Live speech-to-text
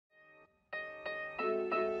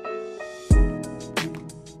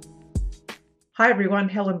Hi everyone,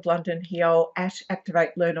 Helen Blunden here at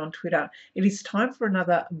Activate Learn on Twitter. It is time for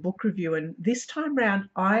another book review, and this time round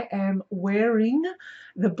I am wearing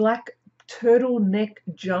the black turtleneck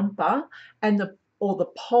jumper and the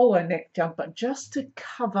polo neck jumper just to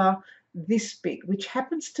cover this bit, which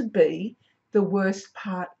happens to be the worst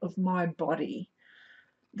part of my body.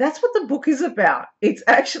 That's what the book is about. It's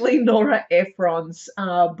actually Nora Ephron's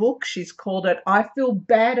book. She's called it I Feel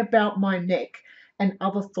Bad About My Neck and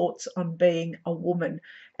Other Thoughts on Being a Woman.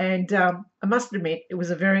 And I must admit, it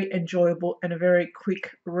was a very enjoyable and a very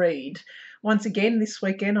quick read. Once again, this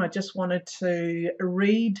weekend, I just wanted to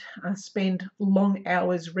read, spend long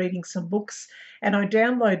hours reading some books, and I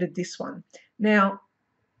downloaded this one. Now,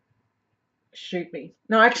 shoot me.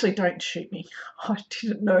 No, actually, don't shoot me. I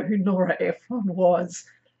didn't know who Nora Ephron was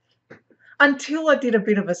until I did a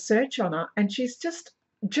bit of a search on her, and she's just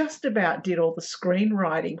about did all the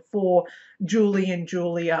screenwriting for Julie and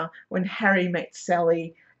Julia, When Harry Met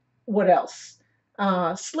Sally. What else?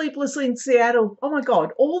 Sleepless in Seattle. Oh my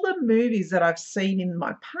God, all the movies that I've seen in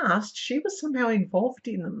my past, she was somehow involved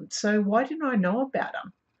in them. So why didn't I know about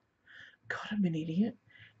her? God, I'm an idiot.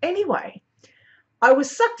 Anyway, I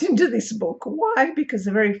was sucked into this book. Why? Because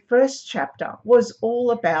the very first chapter was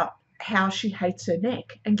all about how she hates her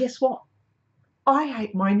neck. And guess what? I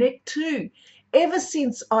hate my neck too. Ever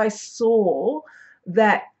since I saw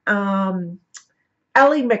that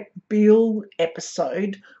Ally McBeal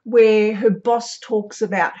episode where her boss talks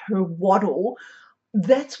about her waddle,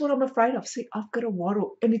 that's what I'm afraid of. See, I've got a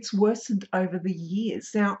waddle and it's worsened over the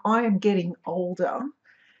years. Now, I am getting older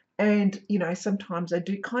and, sometimes I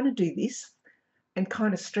do kind of do this and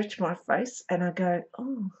kind of stretch my face and I go,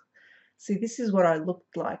 oh, see, this is what I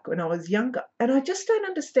looked like when I was younger. And I just don't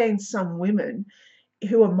understand some women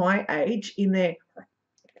who are my age in their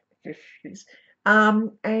 50s.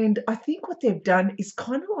 And I think what they've done is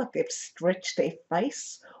kind of like they've stretched their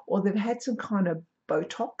face or they've had some kind of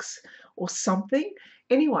Botox or something.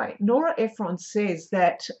 Anyway, Nora Ephron says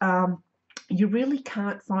that you really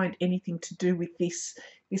can't find anything to do with this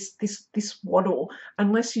waddle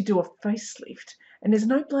unless you do a facelift. And there's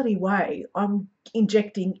no bloody way I'm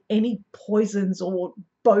injecting any poisons or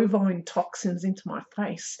bovine toxins into my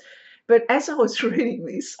face. But as I was reading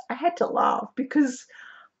this, I had to laugh because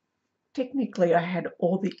technically I had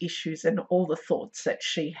all the issues and all the thoughts that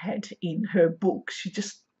she had in her book. She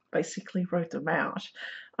just basically wrote them out.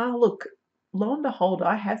 Look, lo and behold,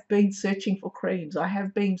 I have been searching for creams. I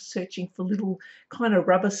have been searching for little kind of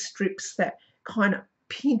rubber strips that kind of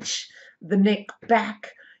pinch the neck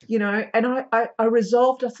back, and I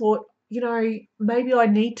resolved, I thought, maybe I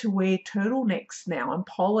need to wear turtlenecks now and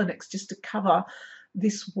polo necks just to cover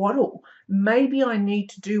this waddle. Maybe I need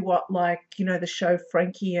to do what, the show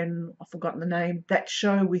Frankie and I've forgotten the name, that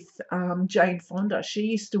show with Jane Fonda. She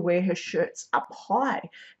used to wear her shirts up high.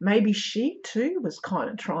 Maybe she too was kind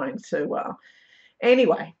of trying to,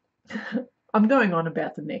 anyway, I'm going on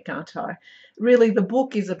about the neck, aren't I? Really, the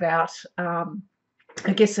book is about,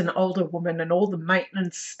 I guess, an older woman and all the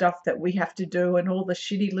maintenance stuff that we have to do and all the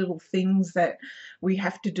shitty little things that we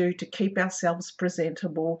have to do to keep ourselves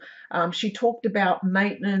presentable. She talked about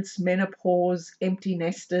maintenance, menopause, empty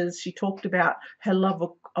nesters. She talked about her love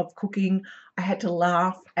of cooking. I had to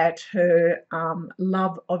laugh at her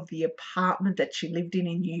love of the apartment that she lived in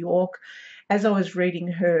New York. As I was reading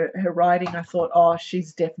her writing, I thought, oh,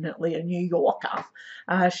 she's definitely a New Yorker.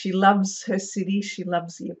 She loves her city. She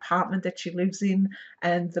loves the apartment that she lives in,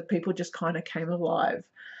 and the people just kind of came alive.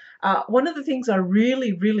 One of the things I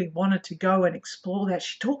really, really wanted to go and explore, that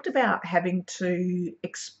she talked about having to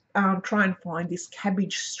try and find this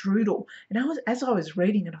cabbage strudel. And as I was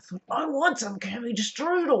reading it, I thought, I want some cabbage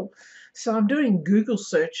strudel. So I'm doing Google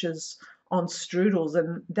searches on strudels,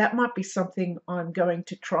 and that might be something I'm going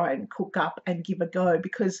to try and cook up and give a go,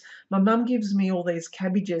 because my mum gives me all these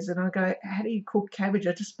cabbages and I go, how do you cook cabbage?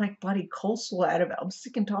 I just make bloody coleslaw out of it. I'm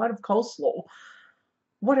sick and tired of coleslaw.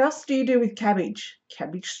 What else do you do with cabbage?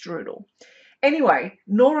 Cabbage strudel. Anyway,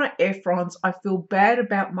 Nora Ephron's I Feel Bad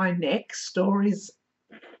About My Neck, stories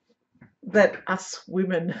that us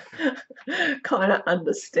women kind of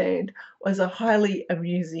understand, was a highly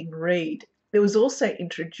amusing read. It was also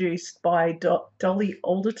introduced by Dolly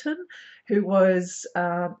Alderton, who was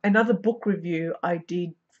another book review I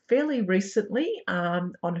did fairly recently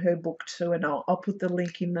on her book too, and I'll put the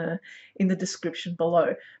link in the description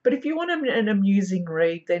below. But if you want an amusing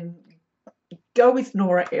read, then go with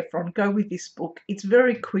Nora Ephron. Go with this book. It's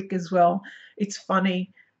very quick as well. It's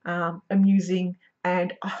funny, amusing,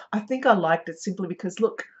 and I think I liked it simply because,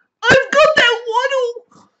 look, I've got that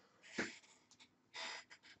waddle.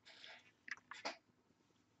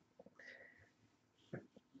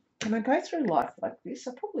 Can I go through life like this?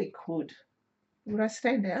 I probably could. Would I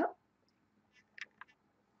stand out?